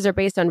 Prices are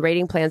based on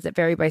rating plans that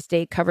vary by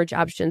state. Coverage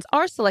options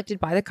are selected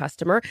by the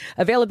customer.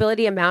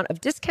 Availability, amount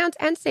of discounts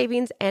and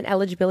savings, and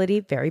eligibility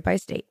vary by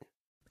state.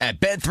 At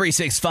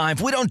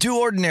Bet365, we don't do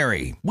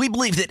ordinary. We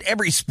believe that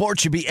every sport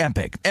should be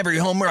epic. Every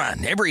home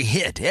run, every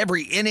hit,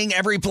 every inning,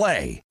 every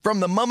play. From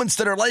the moments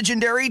that are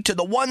legendary to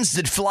the ones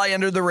that fly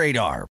under the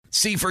radar.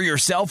 See for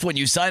yourself when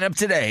you sign up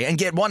today and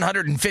get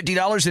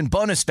 $150 in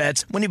bonus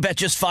bets when you bet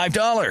just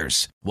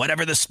 $5.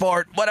 Whatever the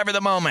sport, whatever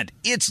the moment,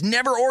 it's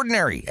never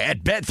ordinary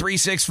at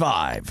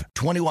Bet365.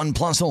 21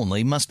 plus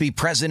only. Must be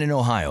present in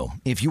Ohio.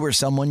 If you or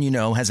someone you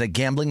know has a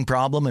gambling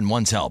problem and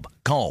wants help,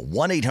 call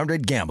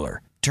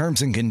 1-800-GAMBLER.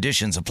 Terms and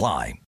conditions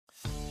apply.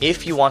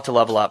 If you want to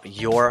level up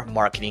your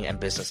marketing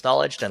and business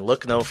knowledge, then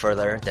look no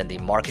further than the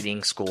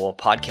Marketing School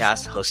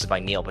podcast hosted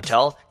by Neil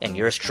Patel and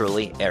yours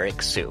truly,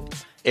 Eric Su.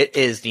 It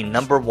is the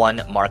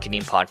 #1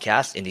 marketing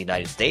podcast in the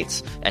United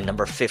States and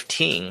number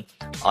 15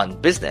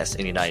 on business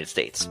in the United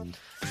States.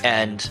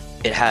 And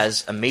it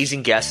has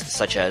amazing guests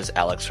such as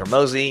Alex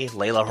Hormozi,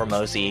 Layla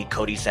Hormozi,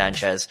 Cody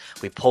Sanchez.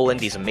 We pull in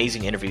these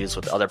amazing interviews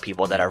with other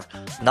people that are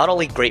not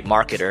only great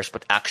marketers,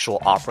 but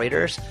actual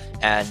operators.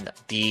 And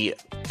the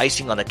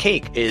icing on the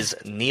cake is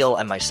Neil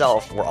and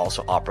myself were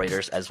also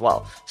operators as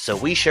well. So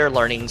we share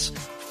learnings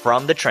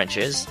from the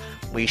trenches.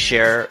 We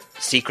share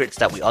secrets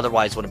that we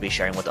otherwise wouldn't be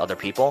sharing with other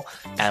people.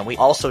 And we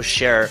also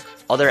share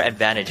other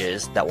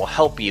advantages that will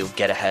help you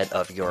get ahead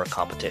of your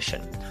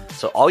competition.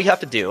 So all you have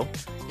to do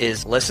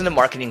is listen to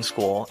Marketing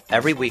School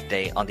every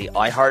weekday on the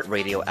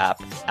iHeartRadio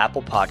app,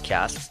 Apple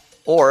Podcasts,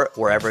 or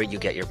wherever you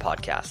get your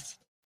podcasts.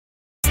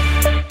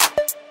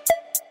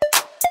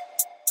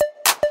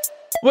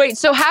 Wait,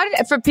 so how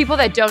did, for people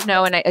that don't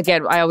know, and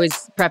I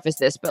always preface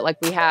this, but like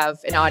we have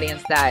an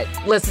audience that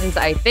listens,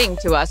 I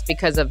think, to us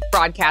because of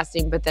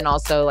broadcasting, but then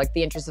also like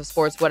the interest of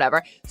sports,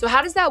 whatever. So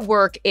how does that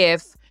work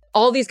if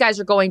all these guys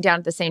are going down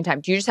at the same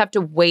time? Do you just have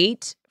to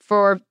wait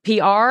for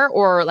PR,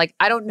 or like,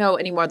 I don't know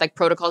anymore, like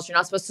protocols, you're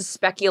not supposed to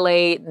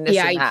speculate and this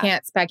and that. You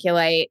can't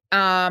speculate.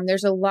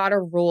 There's a lot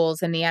of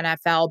rules in the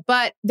NFL,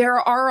 but there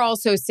are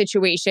also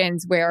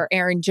situations where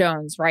Aaron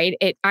Jones, right?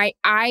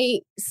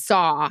 I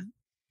saw,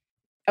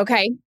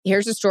 okay,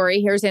 here's a story.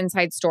 Here's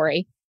inside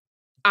story.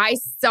 I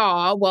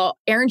saw,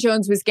 Aaron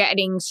Jones was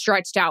getting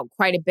stretched out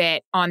quite a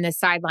bit on the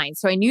sideline.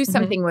 So I knew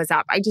something was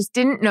up. I just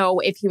didn't know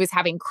if he was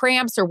having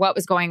cramps or what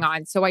was going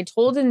on. So I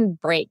told in the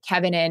break,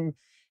 Kevin and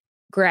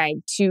Greg,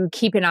 to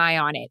keep an eye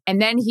on it.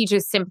 And then he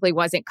just simply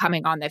wasn't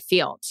coming on the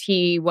field.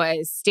 He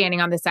was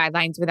standing on the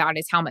sidelines without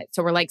his helmet.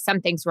 So we're like,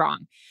 something's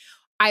wrong.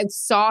 I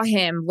saw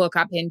him look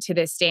up into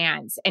the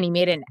stands and he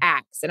made an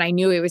X, and I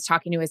knew he was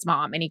talking to his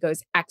mom, and he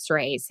goes,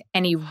 X-rays,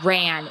 and he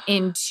ran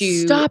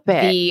into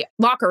the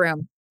locker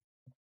room.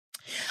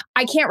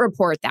 I can't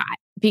report that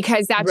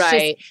because that's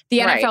just, the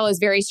NFL is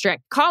very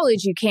strict.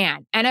 College, you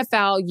can.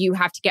 NFL, you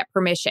have to get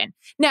permission.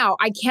 Now,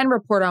 I can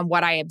report on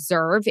what I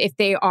observe if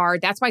they are,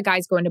 that's why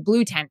guys go into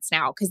blue tents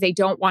now, because they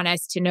don't want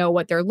us to know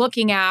what they're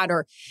looking at,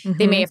 or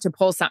they may have to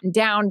pull something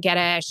down, get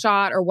a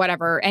shot or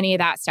whatever, any of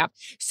that stuff.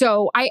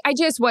 So I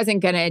just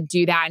wasn't going to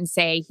do that and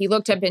say, he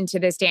looked up into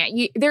the stand.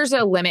 There's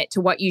a limit to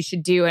what you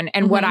should do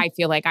and what I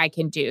feel like I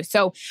can do.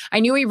 So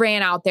I knew he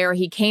ran out there.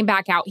 He came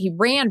back out. He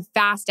ran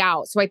fast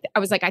out. So I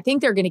was like, I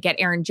think they're going to get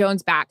Aaron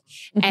Jones back.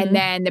 And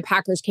then the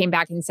Packers came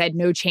back and said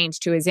no change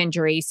to his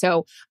injury.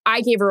 So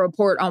I gave a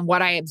report on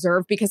what I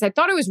observed because I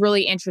thought it was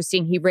really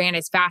interesting. He ran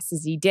as fast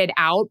as he did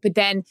out. But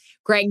then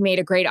Greg made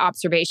a great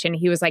observation.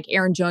 He was like,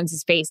 Aaron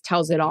Jones's face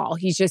tells it all.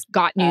 He's just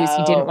got news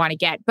he didn't want to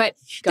get. But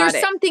there's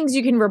some things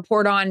you can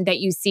report on that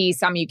you see,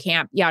 some you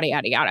can't, yada,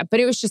 yada, yada. But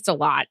it was just a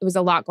lot. It was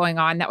a lot going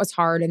on. That was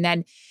hard. And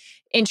then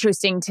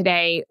interesting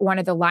today, one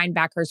of the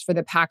linebackers for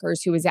the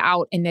Packers who was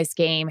out in this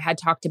game had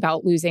talked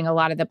about losing a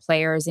lot of the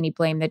players, and he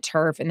blamed the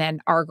turf. And then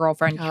our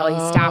girlfriend, Kelly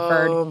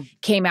Stafford,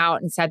 came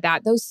out and said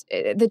that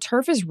the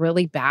turf is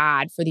really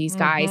bad for these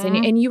guys.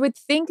 And you would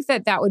think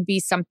that would be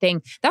something.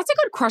 That's a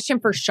good question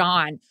for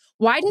Sean.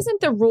 Why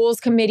doesn't the rules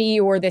committee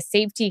or the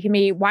safety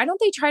committee, why don't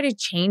they try to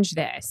change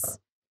this?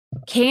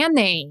 Can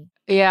they?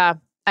 Yeah.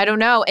 I don't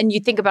know. And you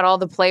think about all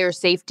the player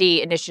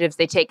safety initiatives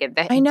they have taken,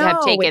 the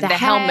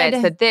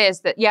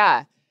helmets,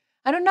 yeah.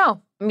 I don't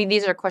know. I mean,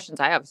 these are questions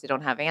I obviously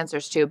don't have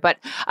answers to, but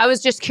I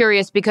was just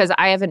curious because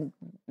I haven't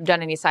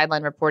done any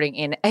sideline reporting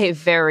in a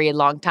very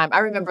long time. I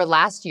remember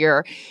last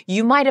year,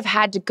 you might have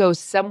had to go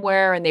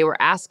somewhere and they were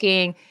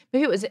asking,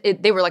 maybe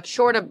they were like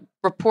short of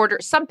reporter.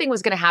 Something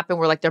was going to happen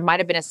where like there might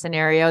have been a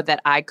scenario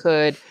that I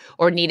could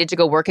or needed to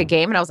go work a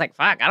game. And I was like,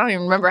 fuck, I don't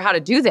even remember how to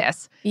do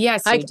this.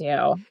 Yes, you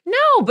do.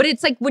 No, but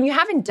it's like when you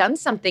haven't done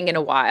something in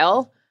a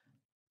while,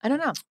 I don't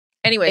know.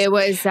 Anyways. It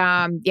was,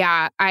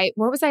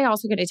 what was I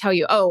also going to tell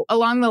you? Oh,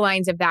 along the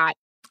lines of that,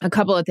 a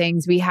couple of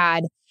things. We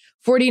had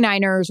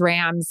 49ers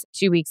Rams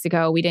 2 weeks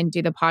ago. We didn't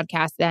do the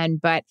podcast then,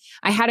 but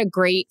I had a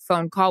great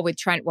phone call with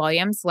Trent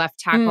Williams, left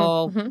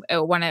tackle,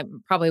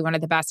 probably one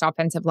of the best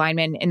offensive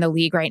linemen in the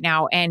league right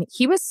now. And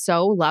he was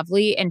so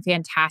lovely and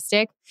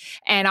fantastic.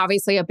 And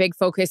obviously a big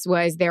focus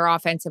was their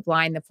offensive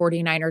line, the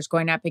 49ers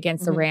going up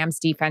against the Rams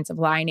defensive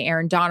line,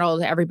 Aaron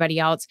Donald, everybody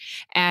else.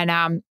 And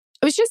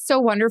it was just so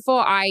wonderful.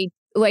 I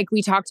like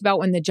we talked about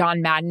when the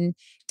John Madden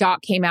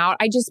doc came out,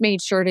 I just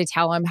made sure to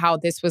tell him how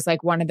this was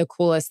like one of the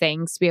coolest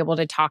things to be able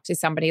to talk to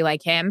somebody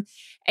like him.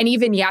 And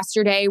even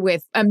yesterday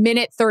with a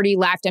minute 30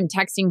 left, I'm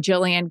texting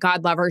Jillian,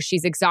 God love her.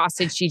 She's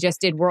exhausted. She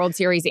just did World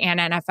Series and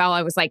NFL.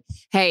 I was like,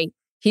 hey,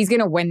 he's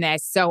going to win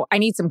this. So I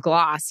need some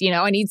gloss,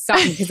 I need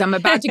something because I'm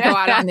about to go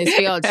out on this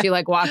field. She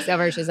like walks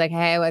over. She's like,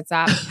 hey, what's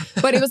up?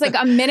 But it was like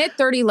a minute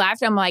 30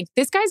 left. I'm like,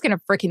 this guy's going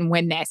to freaking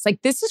win this.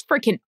 Like, this is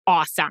freaking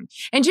awesome.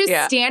 And just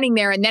standing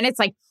there. And then it's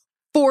like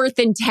 4th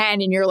and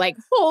 10. And you're like,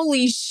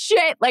 holy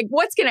shit. Like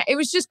it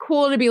was just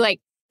cool to be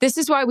like, this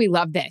is why we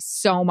love this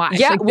so much.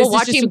 Yeah, like, we're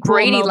watching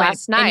Brady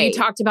last night. And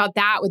you talked about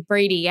that with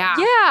Brady, yeah.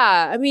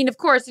 Yeah, I mean, of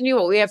course,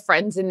 we have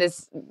friends in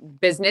this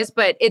business,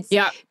 but it's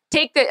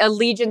take the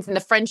allegiance and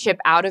the friendship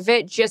out of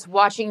it. Just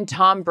watching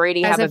Tom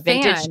Brady have a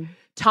vintage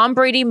Tom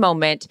Brady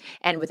moment,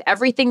 and with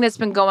everything that's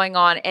been going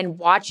on, and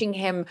watching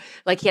him,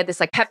 like he had this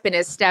like pep in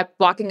his step,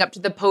 walking up to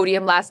the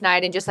podium last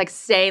night, and just like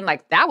saying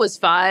like that was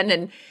fun,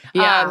 and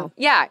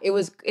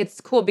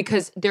it's cool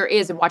because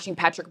and watching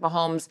Patrick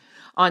Mahomes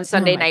on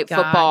Sunday Night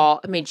Football.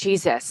 I mean,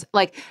 Jesus,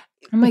 like.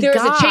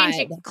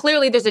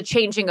 Clearly there's a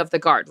changing of the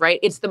guard, right?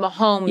 It's the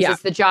Mahomes,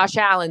 it's the Josh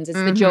Allens, it's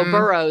the Joe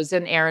Burrows,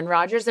 and Aaron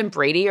Rodgers and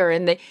Brady are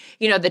in the,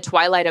 the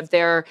twilight of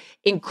their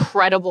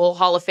incredible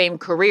Hall of Fame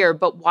career.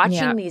 But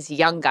watching these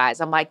young guys,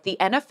 I'm like, the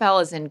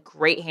NFL is in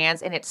great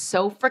hands, and it's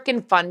so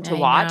freaking fun to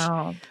watch.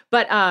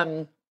 But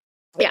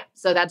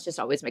so that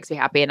just always makes me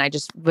happy. And I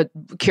just was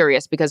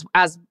curious because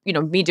as,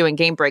 me doing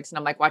game breaks and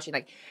I'm like watching,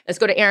 like, let's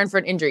go to Aaron for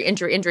an injury.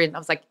 And I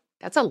was like,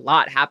 that's a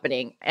lot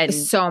happening. And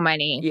so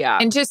many. Yeah.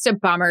 And just a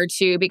bummer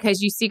too,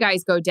 because you see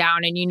guys go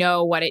down and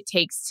what it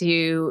takes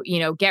to,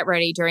 get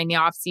ready during the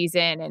off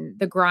season and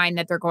the grind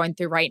that they're going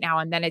through right now.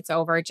 And then it's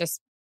over.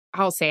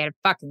 I'll say it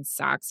fucking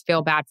sucks.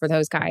 Feel bad for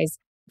those guys.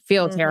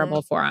 Feel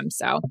terrible for them.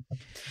 So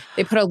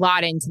they put a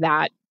lot into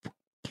that.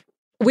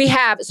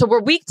 So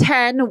we're week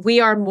 10. We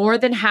are more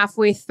than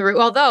halfway through.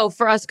 Although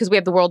for us, because we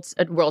have the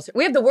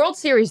World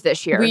Series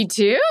this year. We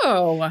do.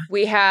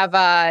 We have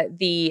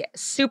the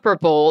Super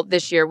Bowl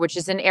this year, which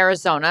is in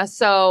Arizona.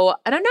 So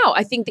I don't know.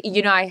 I think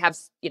that, I have,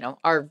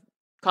 our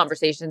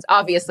conversations,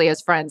 obviously,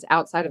 as friends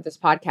outside of this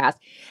podcast.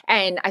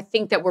 And I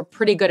think that we're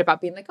pretty good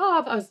about being like,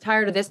 oh, I was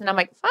tired of this. And I'm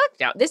like, fuck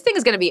no. This thing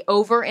is going to be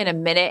over in a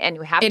minute, and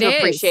we have to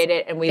appreciate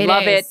it. And we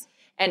love it.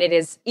 And it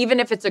is, even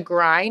if it's a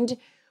grind,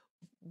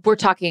 we're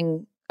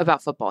talking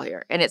about football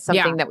here, and it's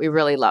something that we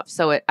really love.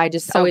 So I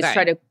just always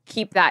try to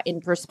keep that in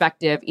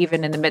perspective,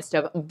 even in the midst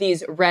of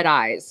these red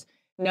eyes.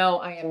 No,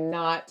 I am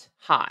not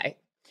high.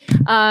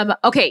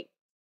 Okay,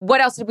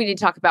 what else did we need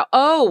to talk about?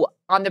 Oh,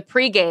 on the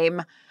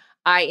pregame,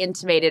 I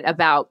intimated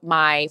about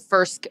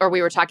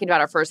we were talking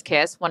about our first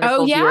kiss.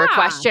 Wonderful viewer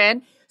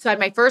question. So I had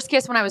my first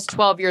kiss when I was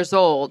 12 years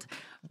old,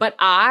 but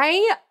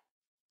I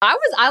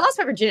lost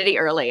my virginity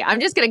early. I'm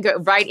just going to go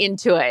right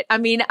into it. I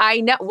mean, I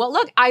know. Well,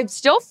 look, I'm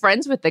still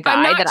friends with the guy.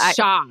 I'm not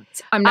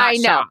shocked. I'm not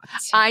shocked.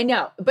 I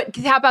know. But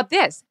how about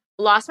this?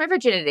 Lost my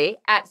virginity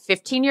at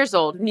 15 years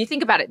old. When you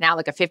think about it now,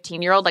 like a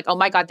 15-year-old, like, oh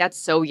my God, that's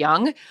so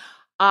young.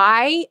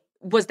 That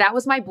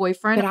was my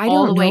boyfriend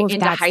all the way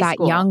into high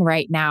school. That young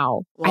right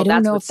now. Well, I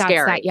don't know if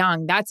that's that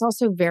young. That's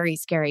also very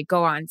scary.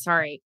 Go on.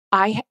 Sorry.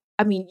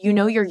 I mean,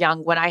 you're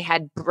young. When I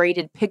had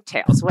braided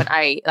pigtails, when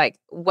I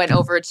went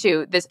over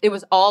to this, it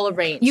was all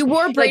arranged. You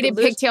wore braided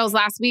pigtails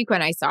last week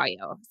when I saw you.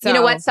 So. You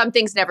know what? Some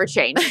things never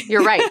change.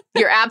 You're right.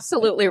 You're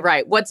absolutely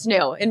right. What's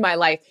new in my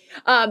life?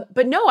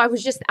 But no,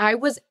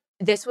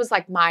 this was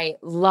like my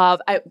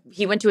love.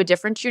 He went to a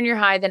different junior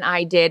high than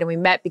I did. And we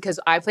met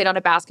because I played on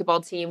a basketball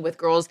team with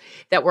girls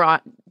that were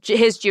on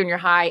his junior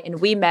high.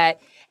 And we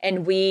met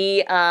and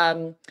we,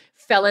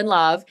 fell in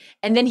love.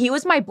 And then he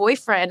was my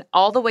boyfriend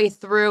all the way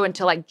through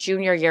until like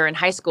junior year in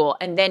high school.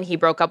 And then he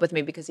broke up with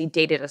me because he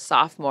dated a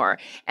sophomore.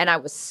 And I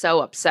was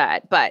so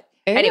upset. But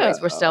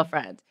anyways, we're still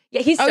friends.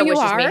 Yeah, he still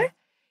wishes me.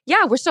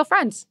 Yeah, we're still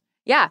friends.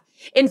 Yeah.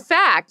 In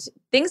fact,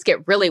 things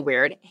get really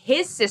weird.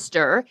 His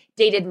sister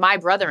dated my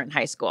brother in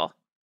high school.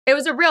 It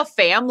was a real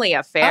family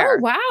affair. Oh,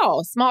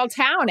 wow. Small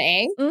town,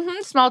 eh?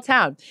 Mm-hmm, small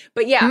town.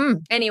 But yeah,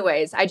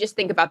 anyways, I just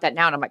think about that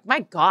now and I'm like, my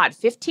God,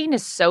 15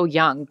 is so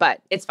young,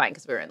 but it's fine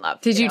because we were in love.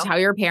 Did you tell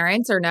your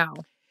parents or no?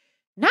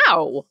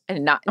 No.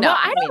 And no. Well,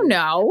 I don't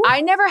know.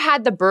 I never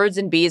had the birds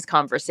and bees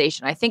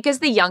conversation. I think as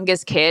the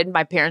youngest kid,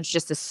 my parents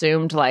just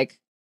assumed like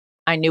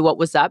I knew what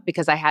was up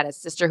because I had a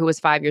sister who was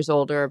 5 years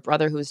older, a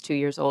brother who was 2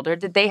 years older.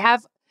 Did they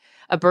have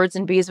a birds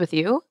and bees with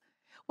you?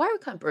 Why are we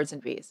called birds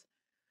and bees?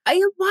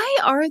 Why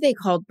are they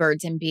called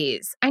birds and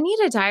bees? I need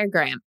a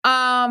diagram.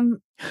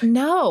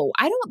 No,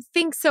 I don't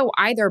think so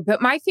either.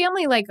 But my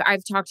family, like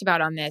I've talked about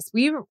on this,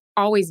 we were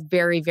always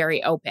very,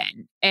 very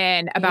open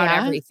and about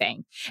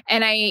everything.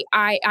 And I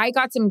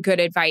got some good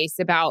advice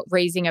about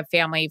raising a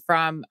family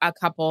from a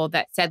couple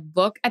that said,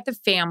 look at the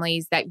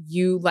families that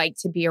you like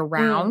to be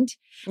around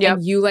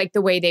and you like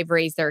the way they've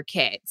raised their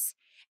kids.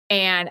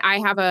 And I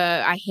have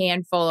a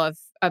handful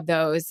of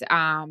those.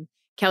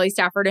 Kelly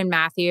Stafford and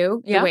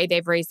Matthew, the way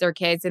they've raised their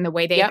kids and the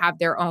way they have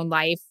their own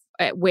life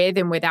with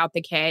and without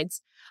the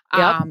kids.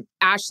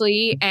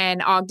 Ashley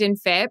and Ogden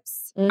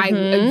Phipps.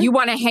 You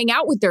want to hang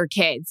out with their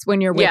kids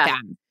when you're with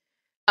them.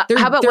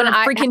 How about when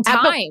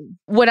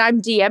when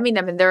I'm DMing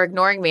them and they're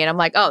ignoring me and I'm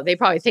like, oh, they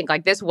probably think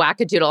like this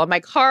wackadoodle. I'm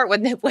like,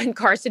 when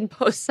Carson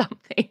posts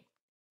something.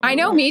 I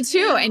know, me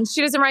too. And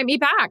she doesn't write me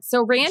back.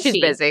 So Ranchy.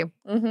 She's busy.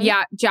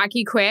 Yeah,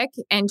 Jackie Quick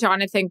and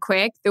Jonathan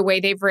Quick, the way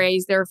they've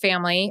raised their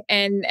family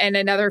and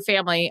another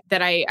family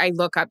that I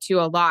look up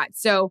to a lot.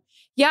 So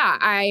yeah,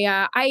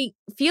 I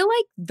feel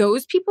like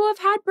those people have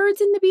had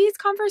birds and the bees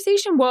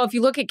conversation. Well, if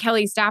you look at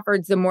Kelly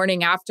Stafford's the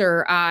morning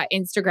after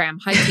Instagram,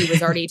 Hunty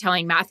was already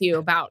telling Matthew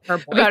about her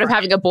boyfriend. About him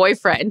having a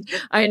boyfriend.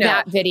 I know.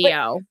 That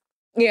video.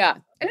 But, yeah.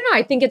 I don't know.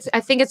 I think it's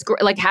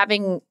like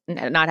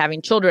not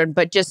having children,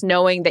 but just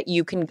knowing that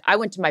you can. I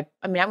went to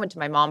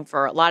my mom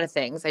for a lot of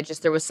things.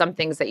 There was some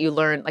things that you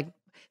learn, like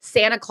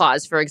Santa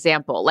Claus, for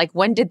example. Like,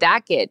 when did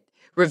that get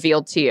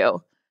revealed to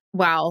you?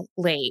 Well,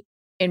 late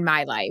in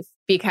my life,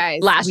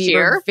 because last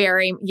year,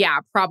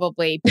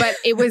 probably. But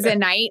it was a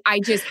night I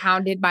just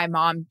hounded my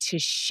mom to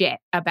shit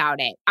about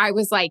it. I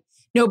was like,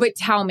 no, but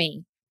tell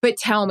me,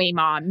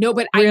 mom. No,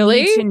 but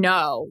really? I need to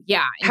know.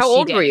 Yeah. How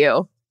old were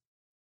you?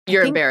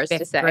 You're embarrassed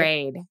to say. 5th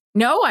grade.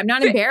 No, I'm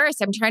not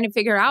embarrassed. I'm trying to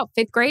figure out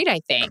 5th grade, I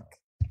think.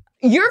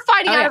 You're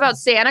finding out about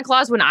Santa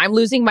Claus when I'm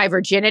losing my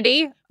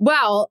virginity?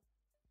 Well,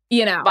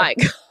 Mike,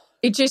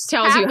 it just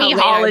tells you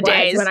how late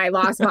I was when I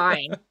lost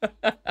mine.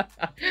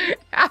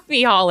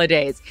 Happy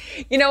holidays.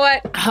 You know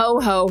what? Ho,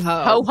 ho,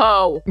 ho. Ho,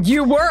 ho.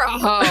 You were a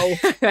ho.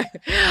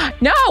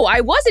 No,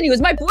 I wasn't. He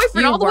was my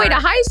boyfriend all the way to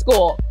high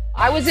school.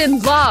 I was in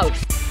love.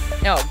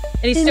 No.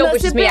 And he still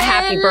wishes me a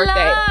happy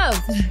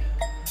birthday.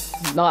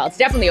 No, it's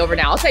definitely over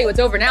now. I'll tell you what's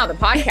over now, the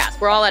podcast.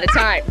 We're all out of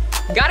time.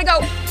 Gotta go.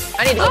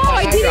 I need to go.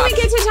 I didn't even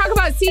get to talk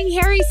about seeing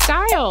Harry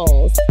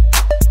Styles.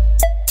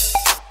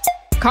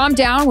 Calm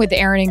Down with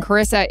Aaron and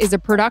Carissa is a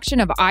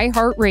production of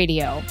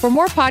iHeartRadio. For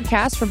more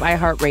podcasts from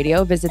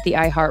iHeartRadio, visit the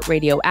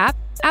iHeartRadio app,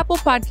 Apple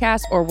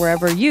Podcasts, or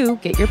wherever you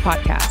get your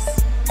podcasts.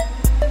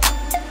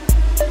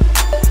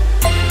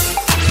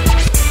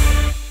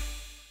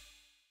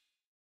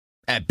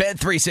 At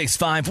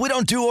Bet365, we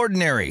don't do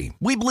ordinary.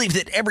 We believe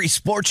that every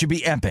sport should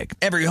be epic.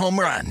 Every home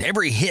run,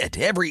 every hit,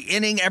 every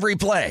inning, every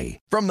play.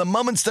 From the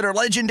moments that are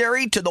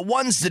legendary to the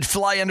ones that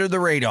fly under the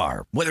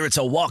radar. Whether it's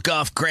a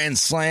walk-off grand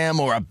slam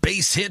or a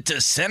base hit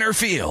to center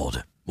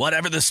field.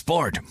 Whatever the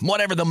sport,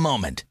 whatever the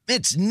moment.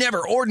 It's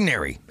never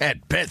ordinary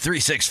at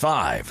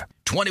Bet365.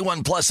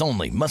 21 plus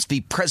only. Must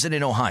be present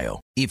in Ohio.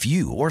 If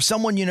you or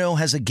someone you know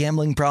has a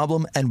gambling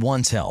problem and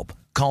wants help,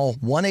 call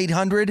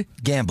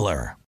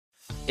 1-800-GAMBLER.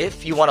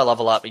 If you want to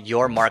level up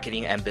your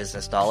marketing and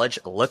business knowledge,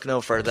 look no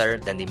further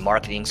than the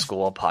Marketing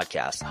School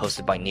podcast,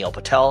 hosted by Neil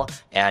Patel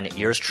and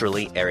yours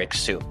truly, Eric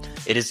Su.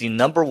 It is the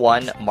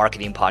 #1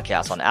 marketing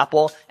podcast on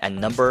Apple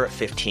and number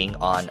 15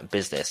 on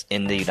business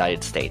in the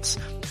United States.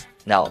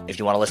 Now, if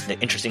you want to listen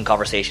to interesting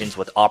conversations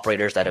with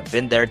operators that have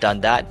been there, done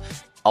that,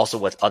 also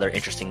with other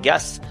interesting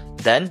guests,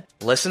 then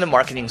listen to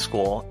Marketing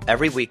School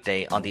every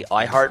weekday on the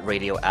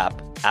iHeartRadio app,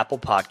 Apple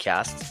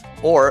Podcasts,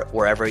 or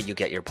wherever you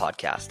get your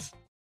podcasts.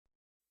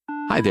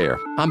 Hi there,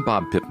 I'm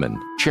Bob Pittman,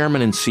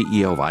 Chairman and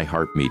CEO of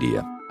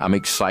iHeartMedia. I'm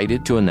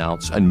excited to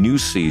announce a new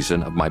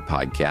season of my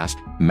podcast,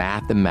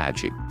 Math and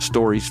Magic,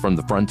 Stories from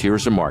the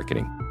Frontiers of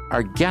Marketing.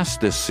 Our guests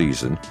this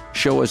season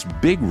show us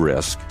big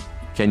risk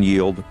can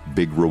yield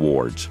big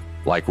rewards,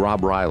 like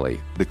Rob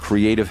Riley, the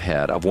creative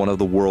head of one of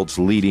the world's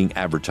leading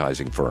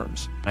advertising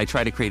firms. I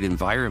try to create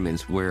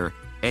environments where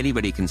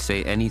anybody can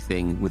say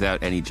anything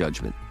without any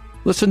judgment.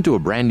 Listen to a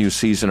brand new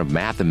season of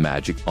Math and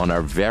Magic on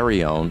our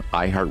very own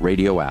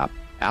iHeartRadio app,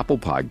 Apple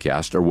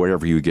Podcast, or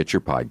wherever you get your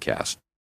podcast.